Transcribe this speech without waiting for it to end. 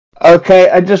Okay,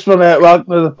 I just want to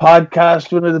welcome to the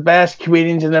podcast one of the best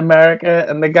comedians in America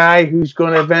and the guy who's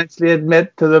going to eventually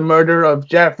admit to the murder of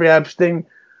Jeffrey Epstein.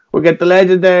 We get the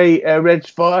legendary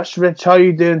Rich Voss. Rich, how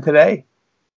you doing today?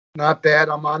 Not bad.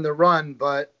 I'm on the run,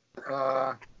 but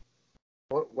uh,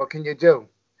 what can you do?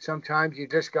 Sometimes you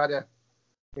just gotta,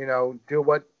 do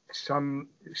what some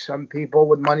people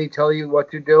with money tell you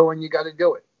what to do, and you got to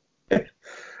do it.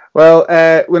 Well,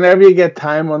 whenever you get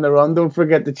time on the run, don't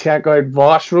forget to check out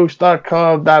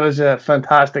vossroast.com. That is a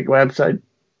fantastic website.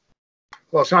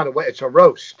 Well, it's not a it's a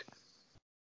roast.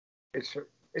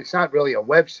 It's not really a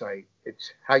website.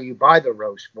 It's how you buy the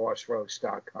roast,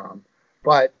 vossroast.com.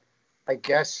 But I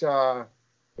guess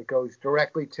it goes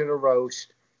directly to the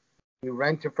roast. You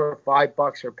rent it for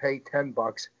 $5 or pay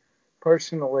 $10.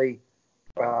 Personally,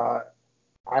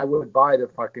 I would buy the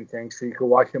fucking thing so you could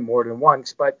watch it more than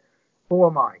once. But who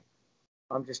am I?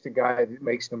 I'm just a guy that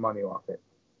makes the money off it.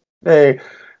 Hey,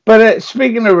 but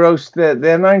speaking of roast,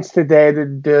 they announced today they're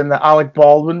doing the Alec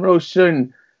Baldwin roast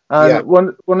soon. Yeah.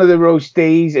 And one of the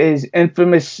roastees is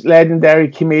infamous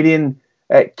legendary comedian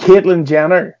Caitlyn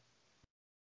Jenner.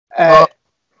 Uh, Uh,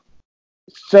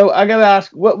 so I gotta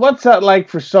ask, what's that like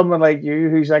for someone like you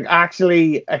who's like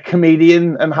actually a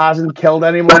comedian and hasn't killed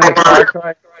anyone in a car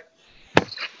crash?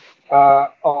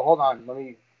 hold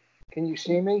on. Can you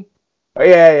see me? Oh,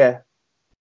 yeah, yeah.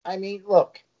 I mean,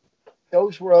 look,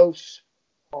 those roasts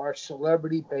are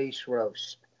celebrity-based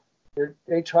roasts.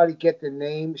 They try to get the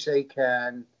names they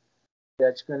can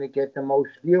that's going to get the most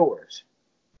viewers,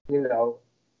 you know,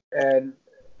 and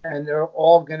they're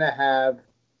all going to have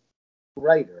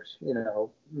writers,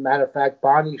 Matter of fact,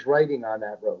 Bonnie's writing on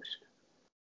that roast.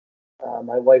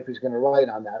 My wife is going to write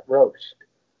on that roast.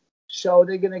 So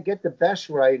they're going to get the best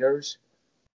writers,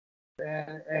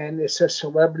 and it's a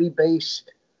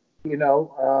celebrity-based,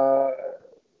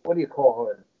 what do you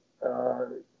call it?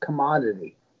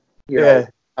 Commodity. Yeah.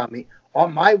 I mean,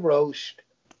 on my roast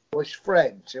was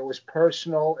friends. It was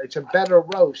personal. It's a better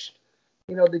roast.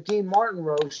 The Dean Martin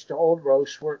roast, the old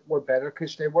roasts were better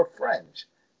because they were friends.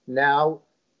 Now,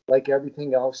 like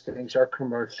everything else, things are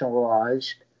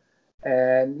commercialized.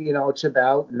 And, it's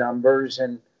about numbers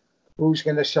and who's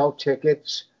going to sell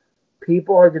tickets.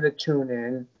 People are going to tune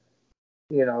in,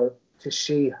 to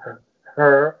see her,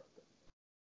 and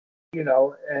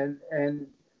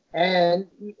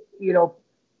you're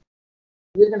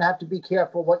going to have to be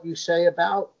careful what you say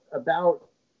about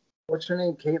what's her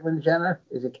name, Caitlyn Jenner.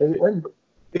 Is it Caitlyn?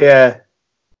 Yeah.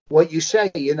 What you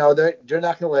say, they're not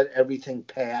going to let everything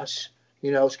pass.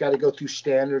 It's got to go through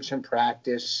standards and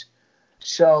practice.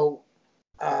 So,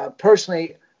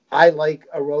 personally, I like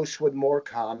a roast with more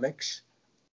comics.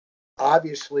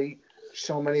 Obviously,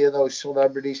 so many of those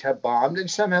celebrities have bombed,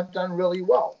 and some have done really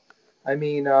well. I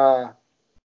mean, I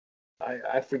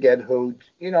forget who.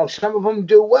 Some of them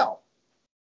do well.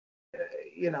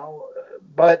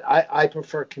 But I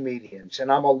prefer comedians, and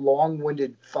I'm a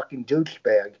long-winded fucking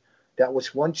douchebag. That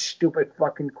was one stupid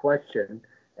fucking question,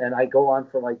 and I go on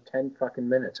for like 10 fucking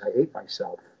minutes. I hate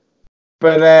myself.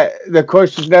 But of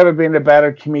course, there's never been a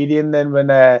better comedian than when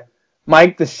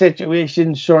Mike the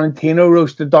Situation Sorrentino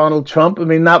roasted Donald Trump. I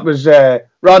mean, that was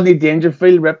Rodney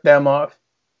Dangerfield ripped them off.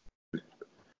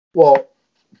 Well,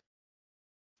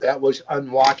 that was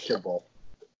unwatchable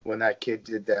when that kid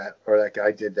did that, or that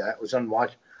guy did that. It was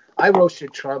unwatchable. I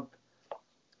roasted Trump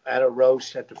at a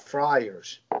roast at the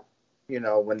Friars,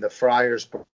 when the Friars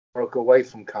broke away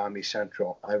from Comedy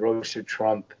Central. I roasted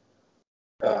Trump.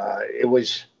 It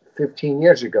was 15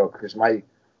 years ago because my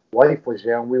wife was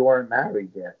there and we weren't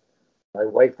married yet. My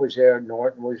wife was there,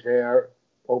 Norton was there,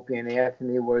 Opie and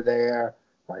Anthony were there,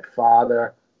 my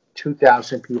father,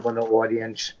 2,000 people in the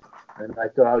audience. And I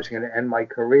thought I was going to end my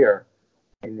career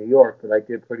in New York, but I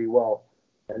did pretty well.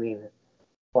 I mean,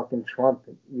 fucking Trump,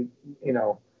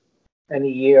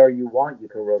 any year you want, you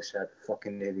can roast that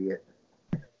fucking idiot.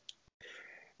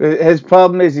 His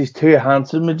problem is he's too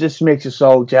handsome. It just makes us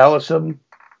all jealous of him.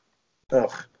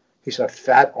 Ugh, he's a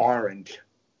fat orange.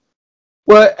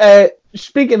 Well,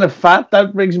 speaking of fat,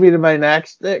 that brings me to my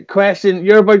next question.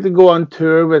 You're about to go on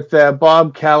tour with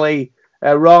Bob Kelly,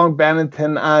 Ron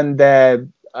Bennington, and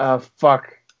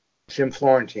Jim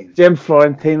Florentine. Jim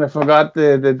Florentine. I forgot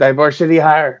the diversity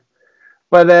hire.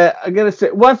 But I gotta say,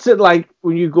 what's it like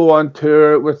when you go on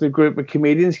tour with a group of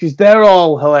comedians? Because they're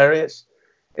all hilarious.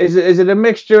 Is it a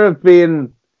mixture of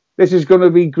being this is going to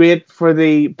be great for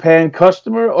the paying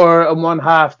customer, or on one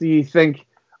half do you think,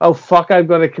 oh fuck, I've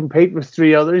got to compete with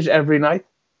three others every night?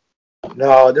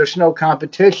 No, there's no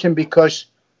competition because,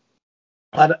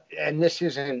 and this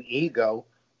isn't an ego,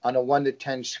 on a 1 to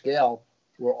 10 scale,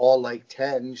 we're all like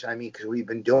 10s. I mean, because we've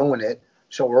been doing it,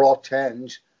 so we're all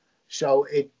 10s. So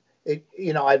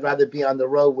I'd rather be on the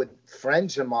road with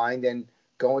friends of mine than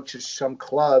going to some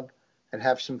club and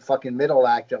have some fucking middle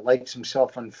act that lights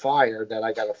himself on fire that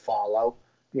I got to follow.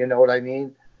 You know what I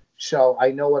mean? So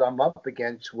I know what I'm up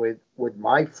against with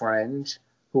my friends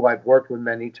who I've worked with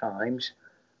many times,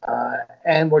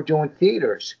 and we're doing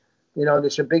theaters.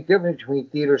 There's a big difference between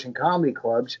theaters and comedy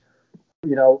clubs.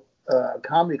 A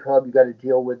comedy club, you got to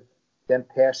deal with them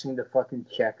passing the fucking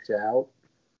checks out.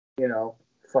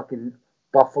 Fucking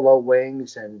buffalo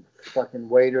wings and fucking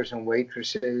waiters and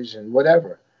waitresses and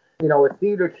whatever. A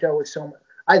theater show is so.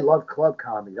 I love club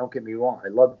comedy. Don't get me wrong. I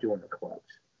love doing the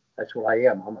clubs. That's what I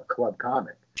am. I'm a club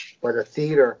comic. But a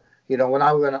theater, when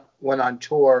I went on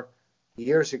tour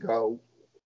years ago,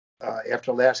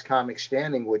 after Last Comic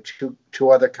Standing with two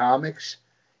other comics,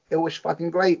 it was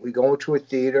fucking great. We go into a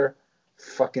theater,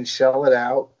 fucking sell it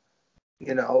out,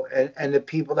 and the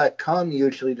people that come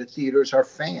usually to theaters are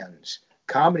fans.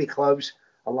 Comedy clubs,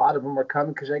 a lot of them are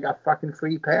coming because they got fucking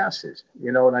free passes.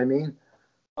 You know what I mean?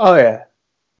 Oh yeah.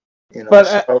 But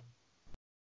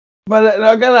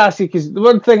I gotta ask you, because the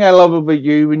one thing I love about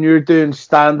you when you're doing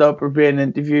stand up or being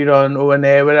interviewed on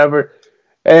O&A, whatever,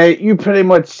 you pretty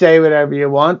much say whatever you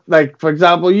want. Like, for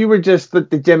example, you were just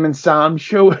at the Jim and Sam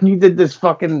show and you did this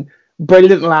fucking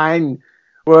brilliant line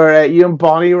where you and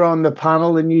Bonnie were on the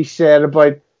panel and you said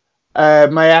about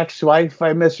my ex-wife,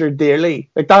 I miss her dearly.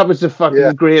 Like, that was a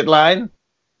fucking great line.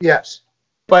 Yes.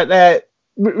 But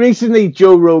recently,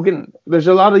 Joe Rogan, there's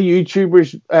a lot of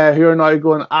YouTubers who are now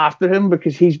going after him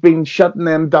because he's been shutting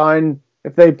them down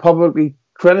if they publicly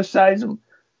criticize him.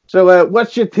 So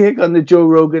what's your take on the Joe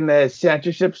Rogan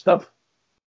censorship stuff?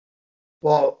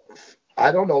 Well,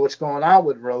 I don't know what's going on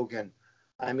with Rogan.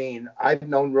 I mean, I've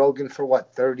known Rogan for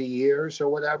 30 years or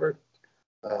whatever,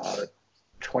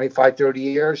 25, 30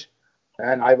 years.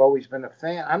 And I've always been a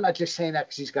fan. I'm not just saying that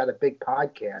because he's got a big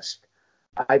podcast.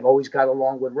 I've always got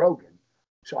along with Rogan.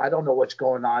 So I don't know what's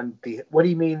going on. What do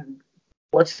you mean?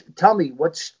 Tell me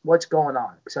what's going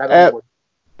on? Because I don't know.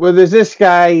 Well, there's this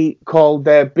guy called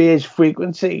Beige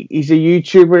Frequency. He's a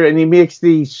YouTuber and he makes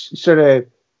these sort of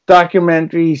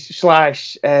documentaries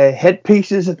 / hit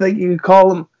pieces, I think you could call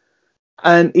them.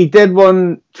 And he did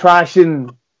one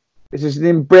trashing, is his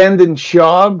name Brendan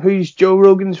Schaub, who's Joe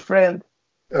Rogan's friend.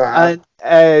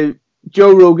 And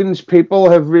Joe Rogan's people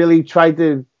have really tried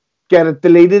to get it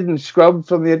deleted and scrubbed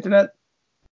from the internet.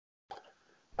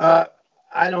 I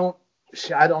don't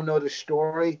know the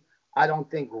story. I don't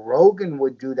think Rogan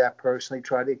would do that personally.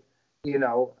 Try to,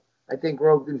 I think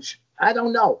Rogan's. I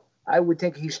don't know. I would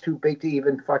think he's too big to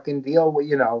even fucking deal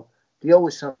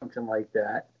with something like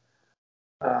that.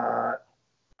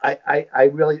 I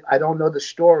really don't know the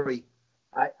story.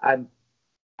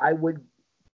 I would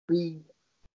be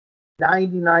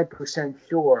 99%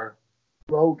 sure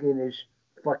Rogan is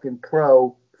fucking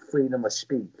pro freedom of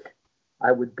speech.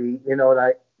 I would be,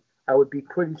 I would be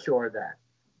pretty sure of that.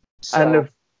 So,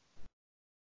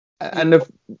 and if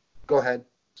go ahead.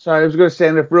 Sorry, I was going to say,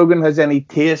 and if Rogan has any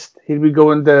taste, he'd be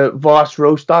going to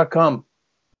VosRoast.com.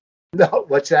 No,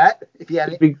 what's that? If he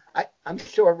had, I'm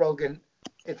sure Rogan,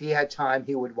 if he had time,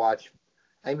 he would watch.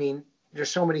 I mean,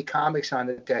 there's so many comics on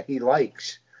it that he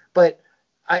likes, but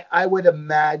I would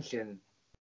imagine.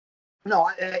 No,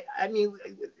 I mean,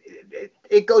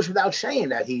 it goes without saying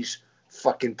that he's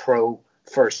fucking pro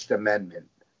First Amendment,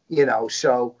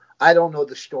 so I don't know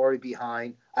the story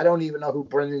behind. I don't even know who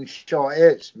Brendan Shaw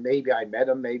is. Maybe I met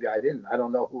him, maybe I didn't. I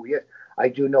don't know who he is. I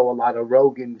do know a lot of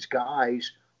Rogan's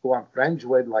guys who I'm friends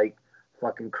with, like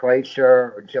fucking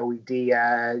Kreischer or Joey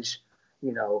Diaz.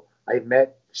 I've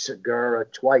met Segura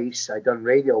twice. I've done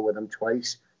radio with him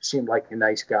twice. Seemed like a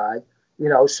nice guy.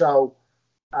 So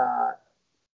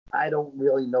I don't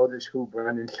really know who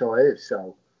Brendan Shaw is.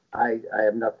 So I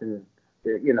have nothing,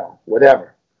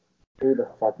 whatever. Who the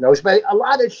fuck knows? But a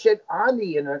lot of shit on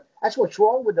the internet. That's what's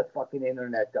wrong with the fucking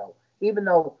internet, though. Even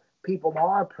though people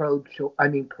are pro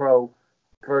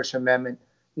First Amendment,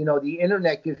 the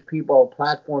internet gives people a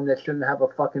platform that shouldn't have a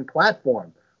fucking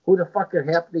platform. Who the fuck are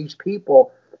half of these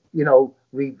people,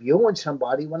 reviewing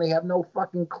somebody when they have no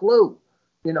fucking clue?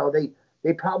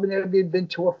 They probably never been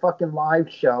to a fucking live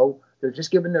show. They're just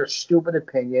giving their stupid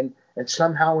opinion, and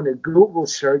somehow in a Google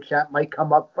search that might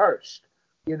come up first.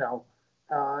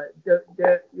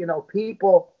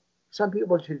 Some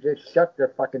people should just shut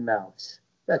their fucking mouths.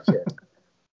 That's it.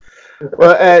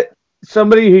 Well,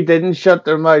 somebody who didn't shut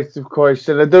their mouth, of course,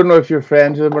 and I don't know if you're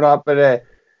friends with him or not, but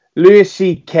Louis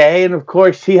C.K., and of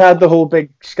course he had the whole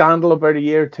big scandal about a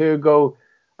year or two ago,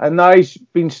 and now he's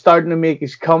been starting to make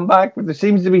his comeback, but there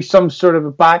seems to be some sort of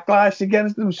a backlash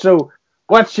against him. So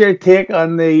what's your take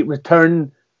on the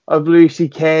return of Louis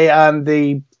C.K. and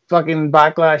the fucking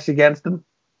backlash against him?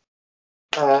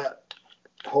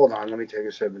 Hold on, let me take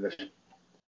a sip of this.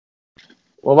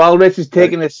 Well, while Rich is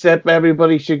taking a sip,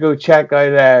 everybody should go check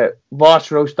out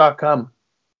VosRoast.com.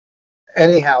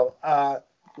 Anyhow,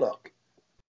 look,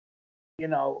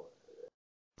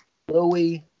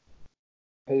 Louis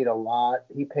paid a lot.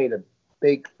 He paid a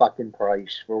big fucking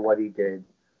price for what he did.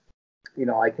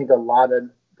 I think a lot of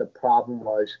the problem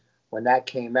was when that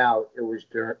came out, it was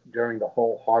during the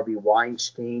whole Harvey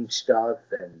Weinstein stuff,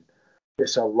 and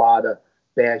just a lot of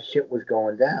bad shit was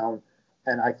going down.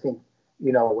 And I think,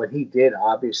 what he did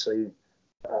obviously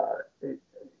it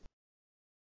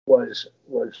was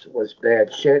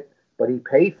bad shit, but he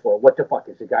paid for it. What the fuck?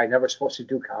 Is the guy never supposed to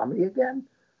do comedy again?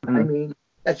 Mm. I mean,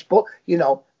 that's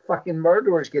fucking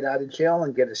murderers get out of jail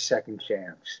and get a second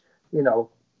chance.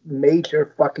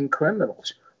 Major fucking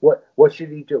criminals. What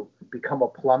should he do? Become a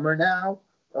plumber now?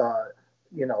 A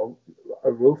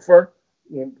roofer?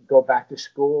 Go back to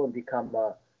school and become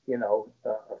a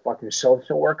fucking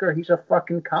social worker? He's a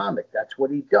fucking comic. That's what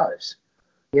he does.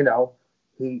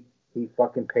 He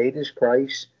fucking paid his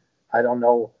price. I don't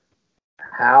know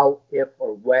how, if,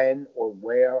 or when, or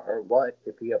where, or what,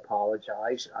 if he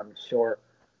apologized. I'm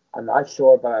not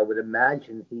sure, but I would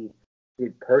imagine he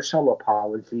did personal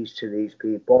apologies to these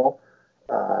people.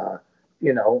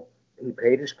 He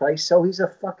paid his price, so he's a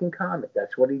fucking comic.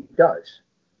 That's what he does.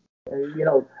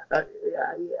 Look,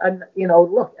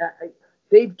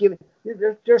 they've given,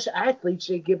 there's athletes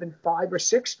they've given 5 or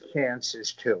 6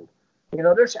 chances to.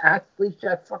 There's athletes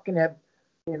that fucking have,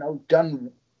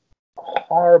 done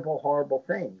horrible, horrible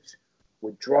things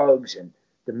with drugs and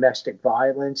domestic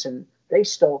violence, and they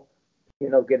still,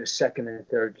 get a second and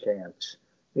third chance.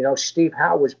 Steve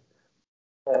Howe was,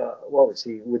 what was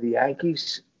he, with the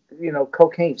Yankees?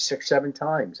 Cocaine 6-7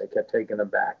 times. I kept taking him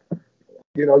back.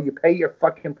 You pay your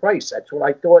fucking price. That's what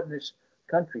I thought in this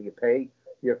country. You pay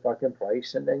your fucking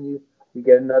price, and then you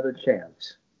get another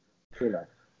chance.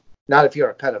 Not if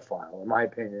you're a pedophile. In my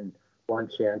opinion, one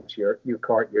chance, you're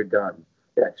caught, you're done.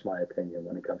 That's my opinion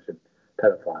when it comes to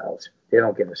pedophiles. They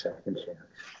don't get a second chance.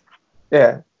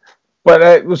 Yeah.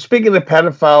 But speaking of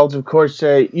pedophiles, of course,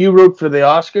 you wrote for the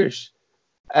Oscars.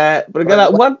 But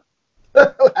again, what? How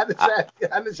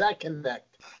does that connect?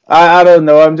 I don't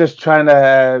know. I'm just trying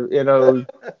to,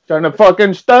 trying to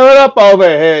fucking stir it up over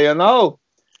here,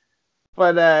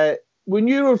 But when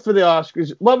you wrote for the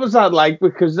Oscars, what was that like?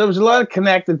 Because there was a lot of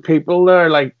connected people there,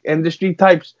 like industry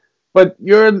types. But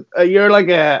you're like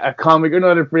a comic. You're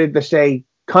not afraid to say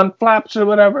cunt flaps or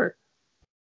whatever.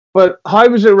 But how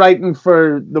was it writing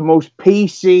for the most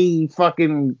PC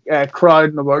fucking crowd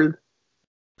in the world?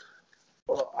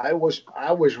 Well, I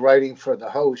was writing for the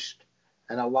host,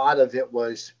 and a lot of it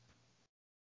was,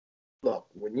 look,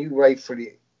 when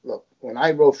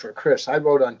I wrote for Chris, I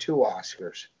wrote on 2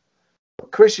 Oscars.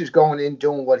 Chris is going in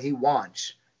doing what he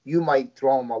wants. You might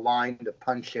throw him a line to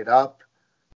punch it up.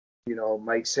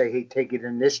 Might say, hey, take it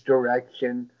in this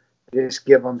direction. Just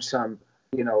give him some,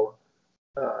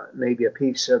 maybe a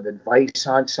piece of advice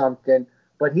on something.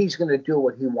 But he's going to do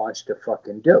what he wants to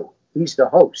fucking do. He's the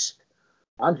host.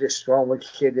 I'm just throwing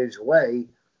shit his way,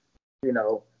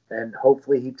 and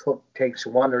hopefully he takes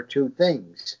 1 or 2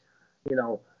 things.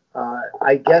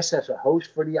 I guess as a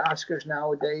host for the Oscars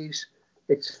nowadays,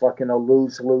 it's fucking a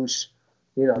lose-lose,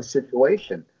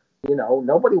 situation.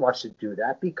 Nobody wants to do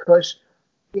that because,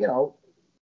 they're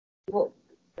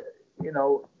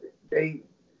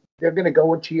going to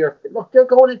go into they're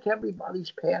going into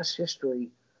everybody's past history.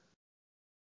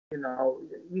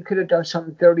 You could have done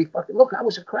something 30 fucking. Look, I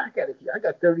was a crack addict. I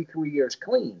got 33 years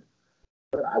clean,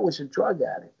 but I was a drug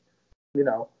addict. And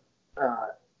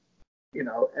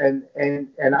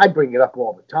I bring it up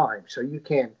all the time. So you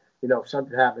can't, if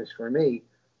something happens for me,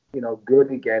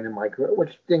 good again in my career,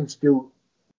 which things do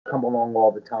come along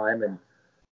all the time, and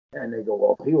they go,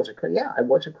 well, he was I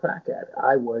was a crack addict.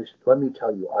 Let me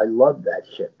tell you, I loved that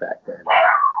shit back then.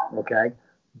 Okay,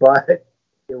 but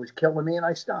it was killing me, and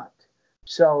I stopped.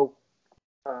 So,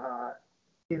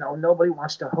 nobody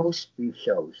wants to host these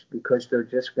shows because they're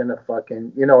just gonna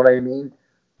fucking, you know what I mean?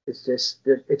 It's just,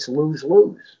 it's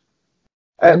lose-lose.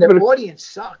 And the audience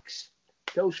sucks.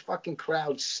 Those fucking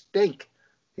crowds stink.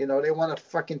 They want a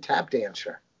fucking tap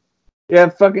dancer. Yeah,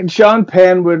 fucking Sean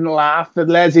Penn wouldn't laugh at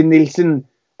Leslie Nielsen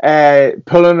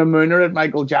pulling a mooner at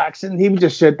Michael Jackson. He would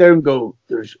just sit there and go,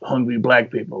 there's hungry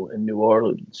black people in New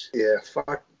Orleans. Yeah,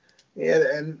 fuck. Yeah,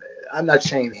 and I'm not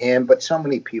saying him, but so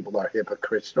many people are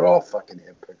hypocrites. They're all fucking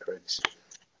hypocrites.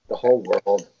 The whole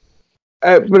world.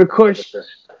 But of course,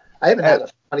 I haven't had a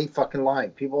funny fucking line.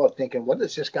 People are thinking, what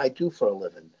does this guy do for a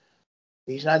living?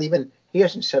 He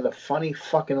hasn't said a funny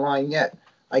fucking line yet.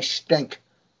 I stink.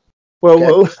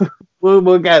 Well, Okay?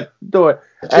 we'll get to it.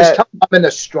 Just tell them I'm an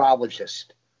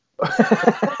astrologist.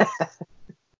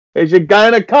 There's a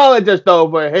gynecologist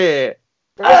over here.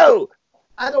 Oh,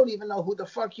 I don't even know who the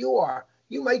fuck you are.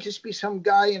 You might just be some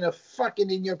guy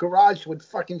in your garage with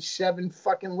fucking 7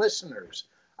 fucking listeners.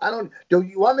 Do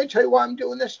you want me to tell you why I'm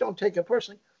doing this? Don't take it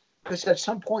personally. Because at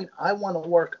some point I want to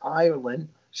work Ireland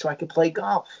so I can play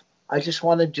golf. I just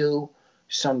want to do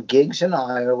some gigs in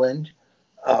Ireland.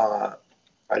 I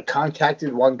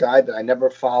contacted one guy, but I never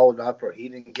followed up, or he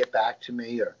didn't get back to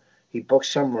me, or he booked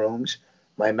some rooms.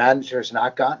 My manager has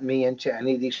not gotten me into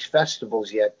any of these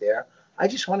festivals yet there. I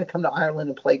just want to come to Ireland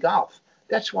and play golf.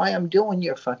 That's why I'm doing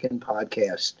your fucking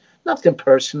podcast. Nothing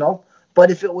personal.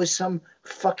 But if it was some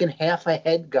fucking half a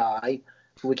head guy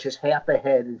who was just half a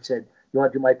head and said, you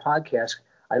want to do my podcast?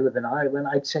 I live in Ireland.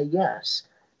 I'd say yes.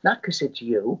 Not because it's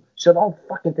you. So don't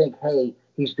fucking think, hey,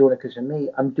 he's doing it because of me.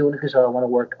 I'm doing it because I want to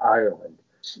work Ireland.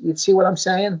 You see what I'm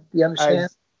saying? Do you understand?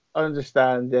 I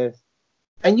understand this.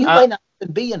 And you might not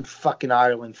even be in fucking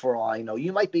Ireland for all I know.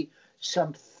 You might be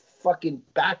some fucking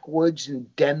backwoods in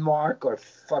Denmark or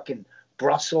fucking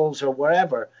Brussels or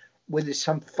wherever with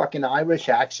some fucking Irish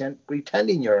accent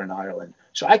pretending you're in Ireland.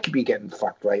 So I could be getting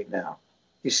fucked right now.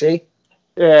 You see?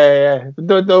 Yeah.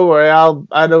 Don't worry.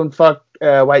 I don't fuck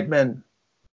white men.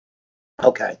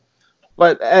 Okay.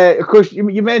 But of course,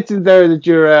 you mentioned there that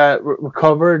you're a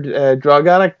recovered drug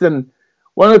addict, and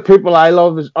one of the people I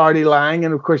love is Artie Lang,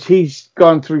 and of course he's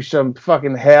gone through some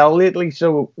fucking hell lately.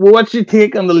 So, what's your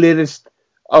take on the latest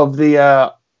of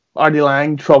the Artie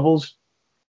Lang troubles?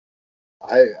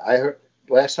 I heard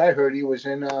last I heard he was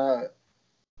in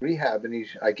rehab, and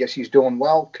I guess he's doing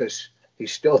well because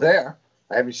he's still there.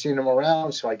 I haven't seen him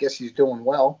around, so I guess he's doing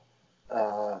well.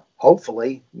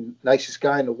 Hopefully, nicest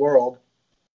guy in the world.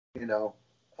 You know,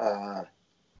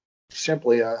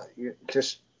 simply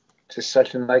just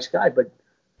such a nice guy. But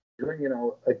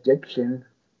addiction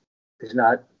is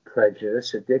not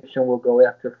prejudice. Addiction will go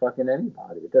after fucking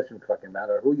anybody. It doesn't fucking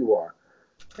matter who you are.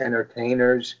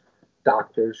 Entertainers,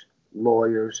 doctors,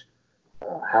 lawyers,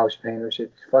 house painters.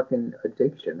 It's fucking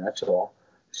addiction. That's all.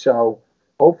 So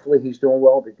hopefully he's doing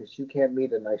well, because you can't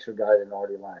meet a nicer guy than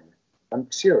Artie Lang.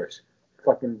 I'm serious.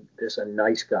 Fucking just a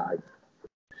nice guy.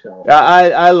 So Yeah,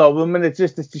 I love him, and it's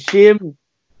a shame.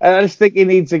 I just think he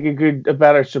needs like a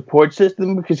better support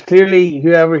system, because clearly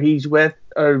whoever he's with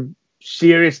are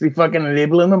seriously fucking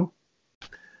enabling him.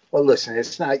 Well, listen,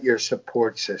 it's not your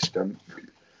support system.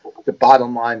 The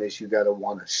bottom line is you got to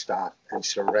want to stop and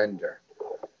surrender.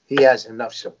 He has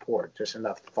enough support. There's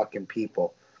enough fucking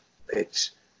people.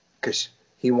 It's because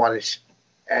he wanted,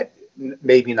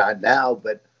 maybe not now,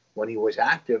 but when he was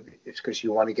active, it's because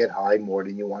you want to get high more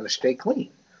than you want to stay clean.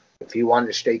 If he wanted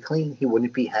to stay clean, he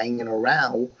wouldn't be hanging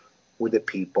around with the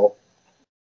people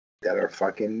that are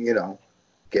fucking,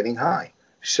 getting high.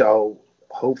 So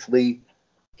hopefully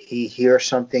he hears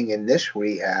something in this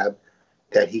rehab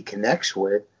that he connects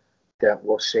with that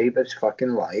will save his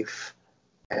fucking life,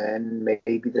 and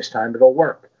maybe this time it'll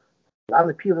work. A lot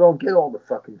of people don't get all the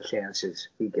fucking chances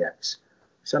he gets.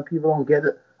 Some people don't get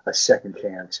a second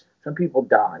chance. Some people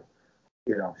die.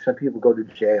 Some people go to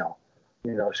jail.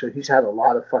 So he's had a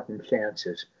lot of fucking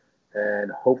chances,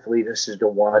 and hopefully this is the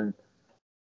one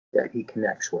that he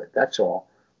connects with. That's all.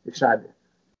 It's not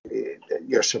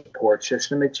your support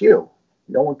system. It's you.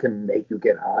 No one can make you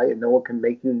get high, and no one can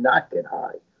make you not get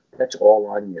high. That's all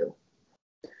on you.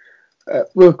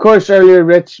 Well, of course, earlier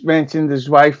Rich mentioned his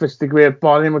wife is the great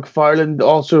Bonnie McFarland,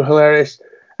 also hilarious.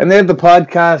 And they had the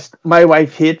podcast, My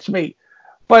Wife Hates Me.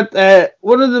 But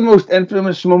one of the most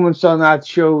infamous moments on that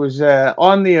show was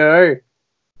on the air.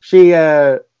 She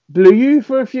blew you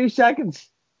for a few seconds.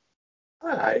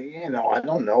 I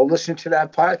don't know. Listen to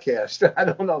that podcast. I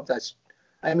don't know if that's...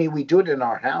 we do it in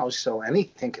our house, so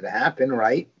anything could happen,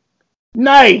 right?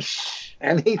 Nice!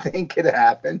 Anything could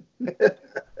happen.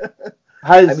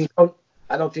 I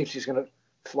don't think she's going to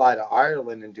fly to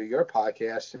Ireland and do your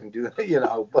podcast and do,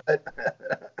 but...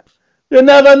 You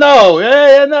never know.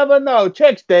 Yeah, you never know.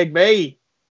 Chicks dig me.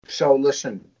 So,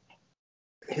 listen,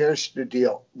 here's the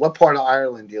deal. What part of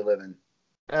Ireland do you live in?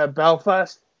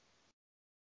 Belfast.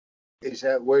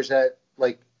 Where's that,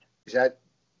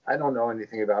 I don't know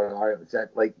anything about Ireland. Is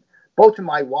that, both of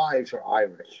my wives are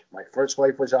Irish. My first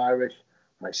wife was Irish.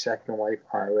 My second wife,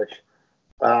 Irish.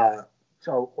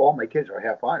 So all my kids are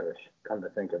half Irish, come to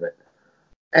think of it.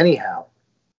 Anyhow,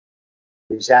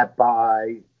 is that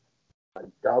by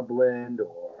Dublin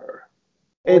or...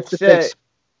 It's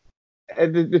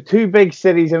the two big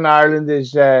cities in Ireland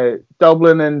is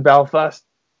Dublin and Belfast.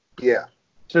 Yeah.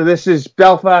 So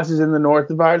Belfast is in the north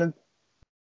of Ireland.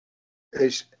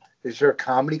 Is there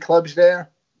comedy clubs there?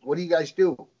 What do you guys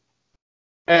do?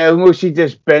 Mostly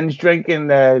just binge drinking.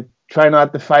 Try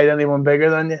not to fight anyone bigger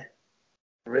than you.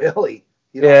 Really?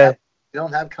 Yeah. You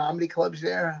don't have comedy clubs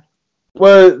there?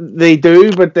 Well, they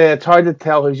do, but it's hard to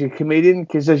tell who's a comedian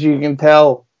because, as you can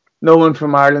tell, no one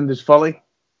from Ireland is funny.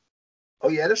 Oh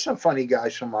yeah, there's some funny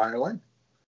guys from Ireland.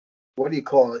 What do you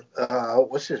call it?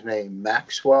 What's his name?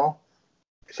 Maxwell?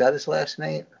 Is that his last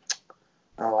name?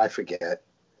 Oh, I forget.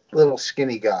 Little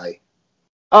skinny guy.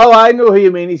 Oh, I know who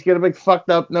you mean. He's got a big fucked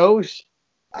up nose.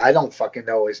 I don't fucking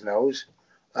know his nose.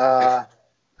 Uh,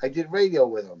 I did radio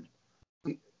with him.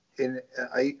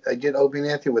 I did Opie and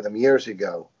Anthony with him years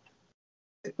ago.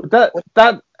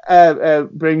 That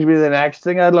brings me to the next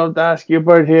thing I'd love to ask you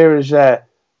about here is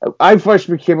I first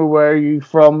became aware of you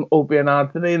from Opie and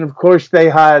Anthony, and of course they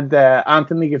had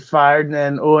Anthony get fired, and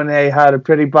then O&A had a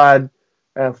pretty bad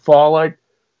fallout.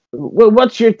 Well,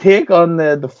 what's your take on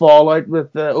the fallout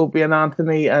with Opie and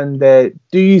Anthony, and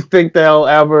do you think they'll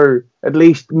ever at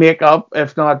least make up,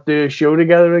 if not do a show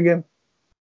together again?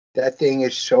 That thing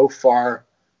is so far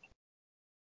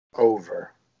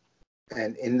over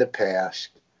and in the past.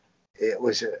 It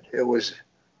was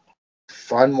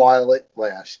fun while it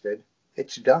lasted.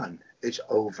 It's done. It's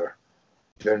over.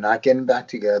 They're not getting back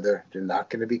together. They're not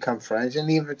going to become friends. And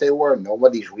even if they were,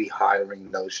 nobody's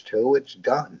rehiring those two. It's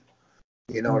done.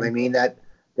 You know what I mean? That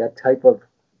type of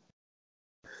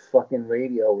fucking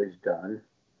radio is done.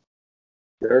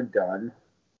 They're done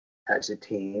as a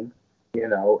team. You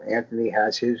know, Anthony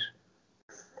has his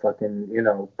fucking,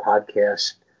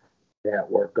 podcast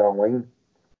network going.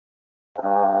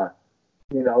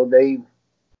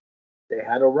 They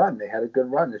had a run. They had a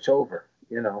good run. It's over.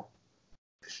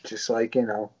 It's just like,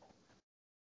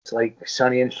 it's like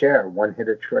Sonny and Cher, one hit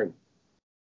a tree.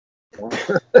 I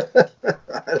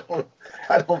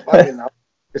don't fucking know.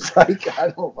 It's like, I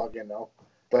don't fucking know.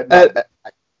 But no,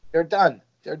 they're done.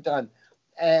 They're done.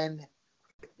 And,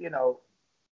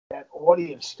 that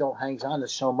audience still hangs on to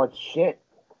so much shit.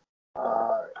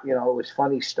 It was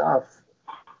funny stuff.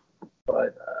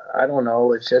 But I don't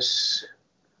know. It's just,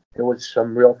 it was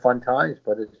some real fun times,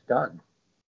 but it's done.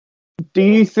 Do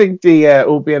you think the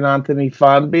Opie and Anthony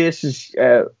fan base is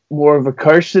more of a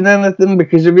curse than anything?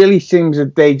 Because it really seems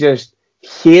that they just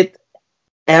hate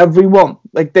everyone.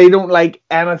 Like, they don't like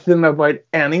anything about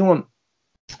anyone.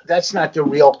 That's not the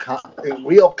real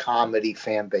comedy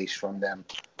fan base from them.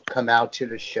 Come out to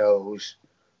the shows,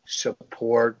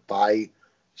 support, buy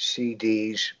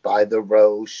CDs, buy the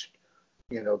roast,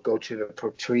 go to the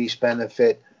Patrice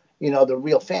benefit. The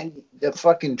real fan, the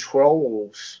fucking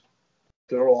trolls,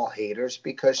 they're all haters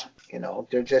because,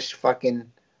 they're just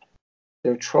fucking,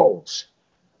 they're trolls.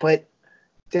 But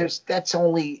that's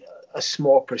only a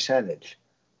small percentage,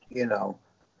 the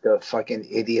fucking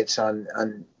idiots on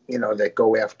that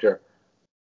go after,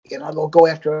 they'll go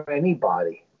after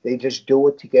anybody. They just do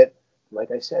it to get, like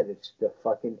I said, it's the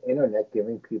fucking internet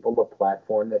giving people a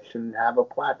platform that shouldn't have a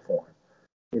platform.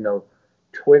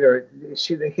 Twitter,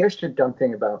 see, here's the dumb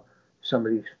thing about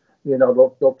somebody's,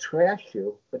 they'll trash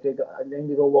you, but and then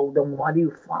you go, well, then why do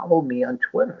you follow me on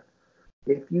Twitter?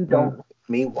 If you don't like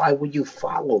me, why would you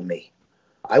follow me?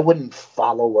 I wouldn't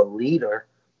follow a leader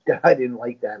that I didn't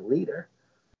like that leader.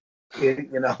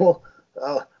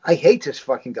 I hate this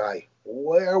fucking guy.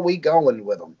 Where are we going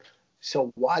with him?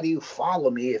 So why do you follow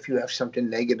me if you have something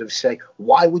negative to say?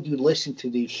 Why would you listen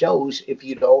to these shows if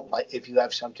you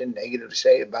have something negative to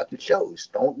say about the shows?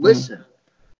 Don't listen.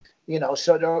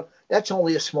 So that's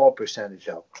only a small percentage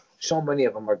of. So many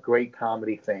of them are great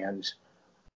comedy fans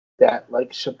that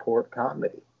support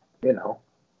comedy, and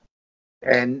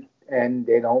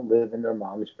they don't live in their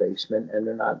mom's basement and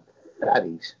they're not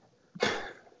fatties.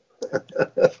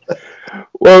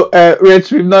 Well,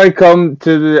 Rich, we've now come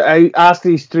to I ask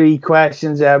these three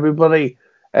questions to everybody,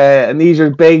 and these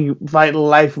are big, vital,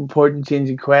 life important,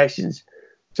 changing questions.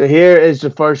 So here is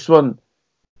the first one: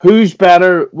 who's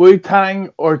better, Wu-Tang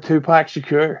or Tupac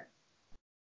Shakur?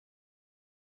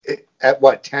 At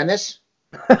what, tennis?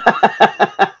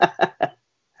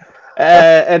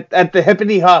 At the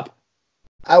hippity hop.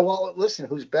 Well, listen,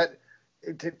 who's better?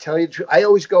 To tell you the truth, I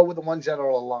always go with the ones that are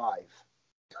alive.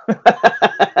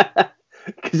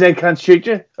 Because they can't shoot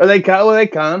you, or they can. Well, they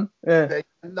can. Yeah.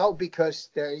 No, because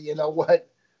they're. You know what?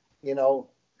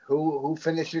 Who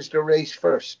finishes the race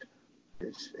first?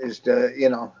 Is the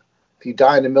if you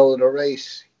die in the middle of the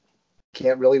race, you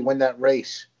can't really win that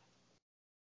race.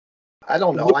 I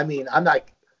don't know. I mean, I'm not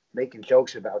making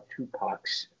jokes about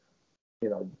Tupac's,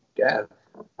 death.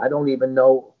 I don't even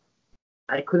know.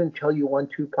 I couldn't tell you one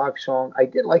Tupac song. I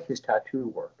did like his tattoo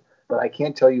work, but I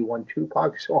can't tell you one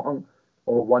Tupac song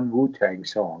or one Wu-Tang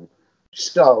song.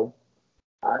 So,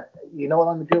 You know what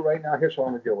I'm gonna do right now? Here's what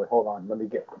I'm gonna do. Wait, hold on.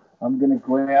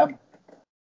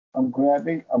 I'm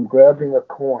grabbing a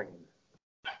coin.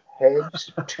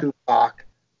 Heads, Tupac.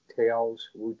 Tails,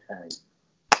 Wu-Tang.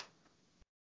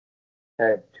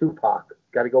 Head, Tupac.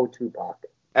 Got to go with Tupac.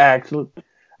 Excellent.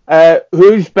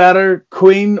 Who's better,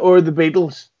 Queen or the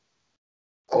Beatles?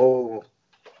 Oh,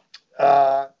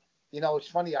 it's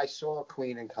funny. I saw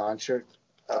Queen in concert.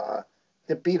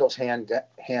 The Beatles,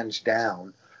 hands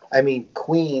down. I mean,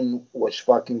 Queen was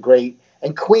fucking great,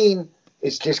 and Queen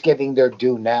is just getting their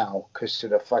due now because of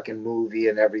the fucking movie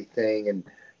and everything. And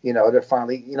they're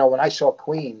finally. When I saw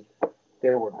Queen, they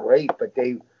were great, but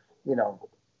they, you know,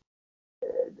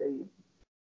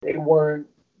 they weren't.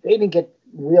 They didn't get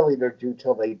really their due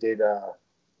till they did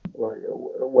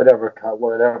whatever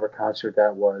concert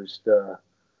that was, the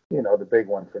big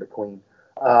one for the Queen.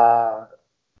 What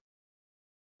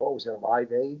was it,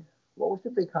 Live Aid? What was the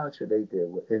big concert they did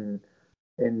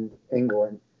in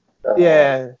England?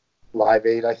 Yeah. Live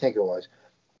Aid, I think it was.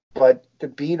 But the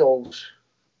Beatles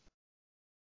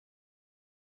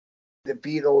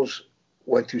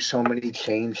went through so many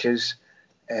changes,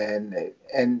 and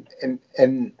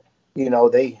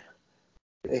they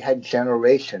had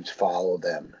generations follow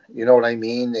them. You know what I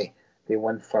mean? They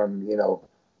went from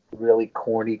really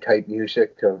corny type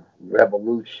music to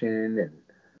revolution and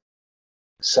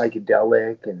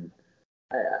psychedelic, and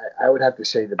I would have to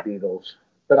say the Beatles,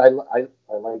 but I like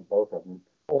both of them.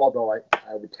 Although I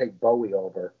would take Bowie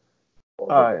over. Oh,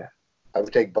 yeah. I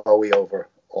would take Bowie over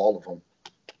all of them.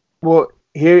 Well,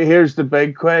 here's the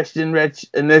big question, Rich,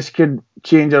 and this could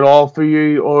change it all for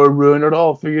you or ruin it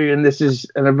all for you, and this is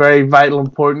a very vital,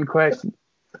 important question.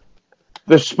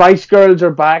 The Spice Girls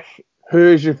are back. Who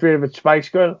is your favorite Spice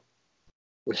Girl?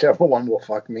 Whichever one will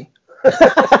fuck me.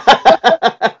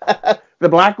 The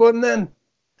black one, then?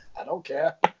 I don't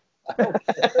care.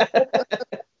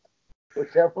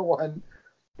 Whichever one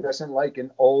doesn't like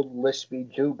an old lispy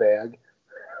Jew bag.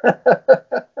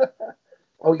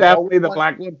 Definitely the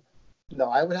black one. No,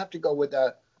 I would have to go with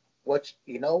the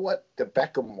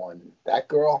Beckham one. That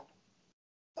girl.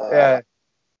 Yeah.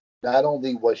 Not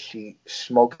only was she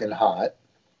smoking hot,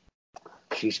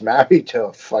 she's married to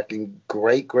a fucking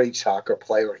great soccer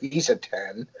player. He's a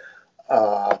 10.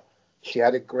 She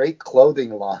had a great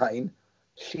clothing line.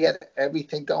 She had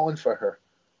everything going for her.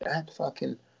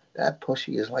 That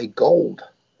pussy is like gold.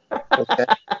 Okay?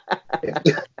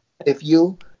 if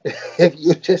you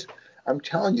just, I'm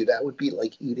telling you, that would be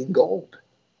like eating gold.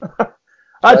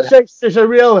 I'd say she's a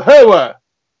real hooah.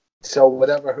 So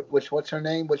what's her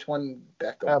name? Which one,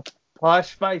 Beckham?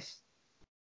 Posh Spice.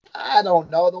 I don't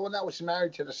know. The one that was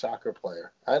married to the soccer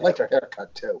player. I liked her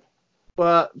haircut too.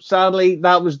 Well, sadly,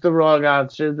 that was the wrong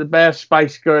answer. The best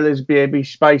Spice Girl is Baby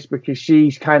Spice because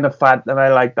she's kind of fat, and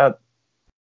I like that.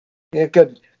 Yeah,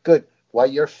 good. While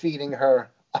you're feeding her,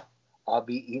 I'll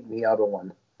be eating the other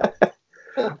one.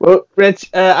 Well, Rich,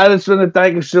 I just want to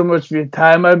thank you so much for your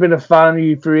time. I've been a fan of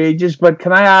you for ages, but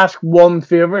can I ask one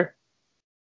favor?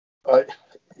 What?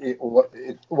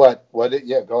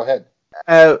 Yeah, go ahead.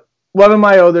 One of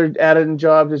my other editing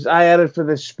jobs is I edit for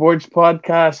this sports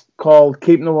podcast called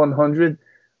Keeping the 100,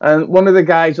 and one of the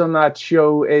guys on that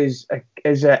show is a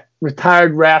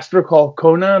retired wrestler called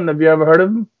Conan. Have you ever heard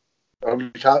of him?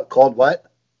 Called what?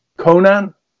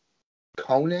 Conan.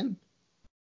 Conan?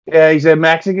 Yeah, he's a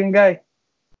Mexican guy.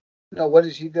 No, what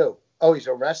does he do? Oh, he's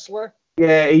a wrestler?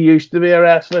 Yeah, he used to be a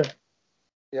wrestler.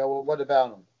 Yeah, well, what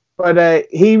about him? But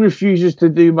he refuses to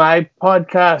do my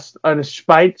podcast out of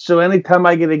spite. So anytime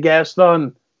I get a guest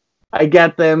on, I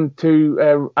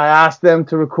ask them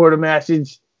to record a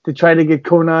message to try to get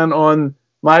Conan on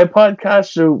my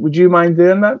podcast. So would you mind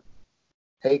doing that?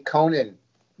 Hey, Conan,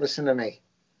 listen to me.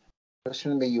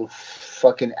 Listen to me, you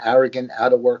fucking arrogant,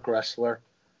 out-of-work wrestler.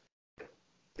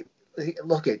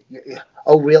 Look at you.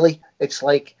 Oh, really?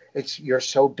 You're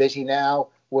so busy now.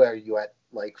 Where are you at?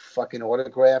 Like fucking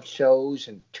autograph shows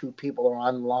and 2 people are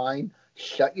online.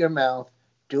 Shut your mouth.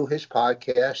 Do his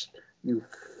podcast. You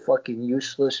fucking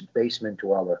useless basement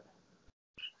dweller.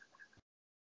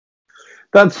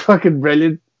 That's fucking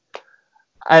brilliant.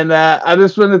 And I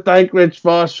just want to thank Rich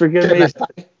Voss for giving me.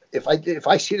 If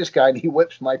I see this guy and he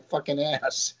whips my fucking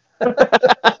ass.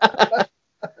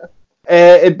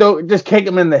 Don't just kick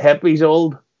him in the hip. He's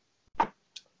old.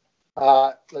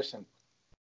 Listen.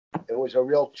 It was a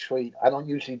real treat. I don't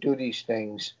usually do these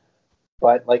things,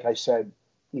 but like I said,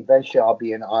 eventually I'll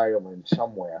be in Ireland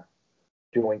somewhere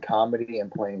doing comedy and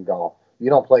playing golf. You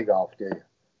don't play golf, do you?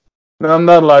 No, I'm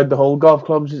not allowed to hold golf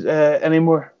clubs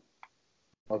anymore.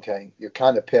 Okay, you're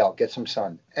kind of pale. Get some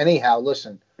sun. Anyhow,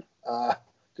 listen,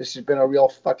 this has been a real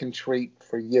fucking treat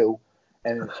for you,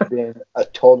 and it's been a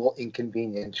total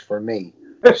inconvenience for me.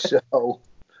 So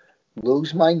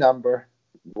lose my number,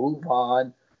 move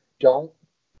on. Don't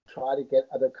try to get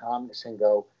other comics and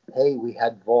go, hey, we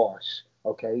had Voss,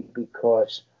 okay?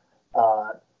 Because,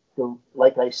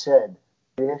 like I said,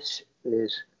 this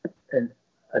is an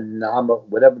anomaly,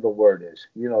 whatever the word is.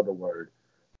 You know the word.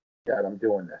 God, I'm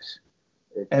doing this.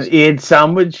 An It's Aid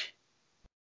sandwich.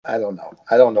 I don't know.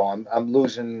 I don't know. I'm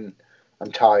losing.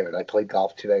 I'm tired. I played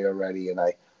golf today already, and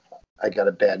I got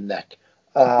a bad neck.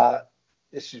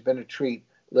 This has been a treat.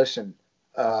 Listen,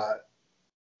 uh,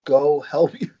 go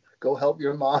help you. Go help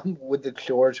your mom with the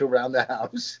chores around the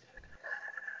house,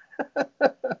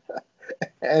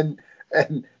 and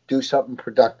and do something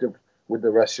productive with the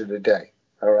rest of the day.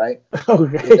 All right. Get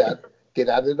Okay. out. Get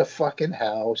out of the fucking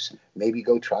house. Maybe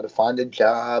go try to find a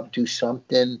job. Do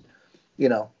something. You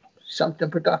know,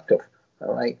 something productive.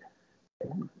 All right.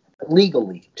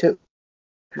 Legally too.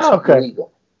 Do something Okay.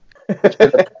 legal.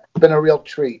 It's been a real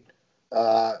treat.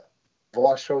 Uh,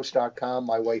 VossRoast.com.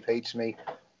 My wife hates me.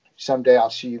 Someday I'll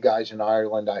see you guys in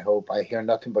Ireland, I hope. I hear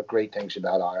nothing but great things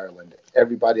about Ireland.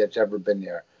 Everybody that's ever been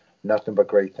there, nothing but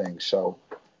great things. So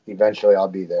eventually I'll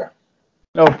be there.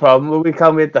 No problem. Well, we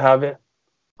can't wait to have you.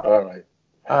 All right.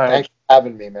 All right. Thanks for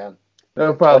having me, man. No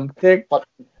Tell, problem. Take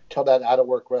tell that out of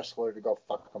work wrestler to go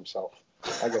fuck himself.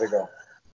 I gotta go.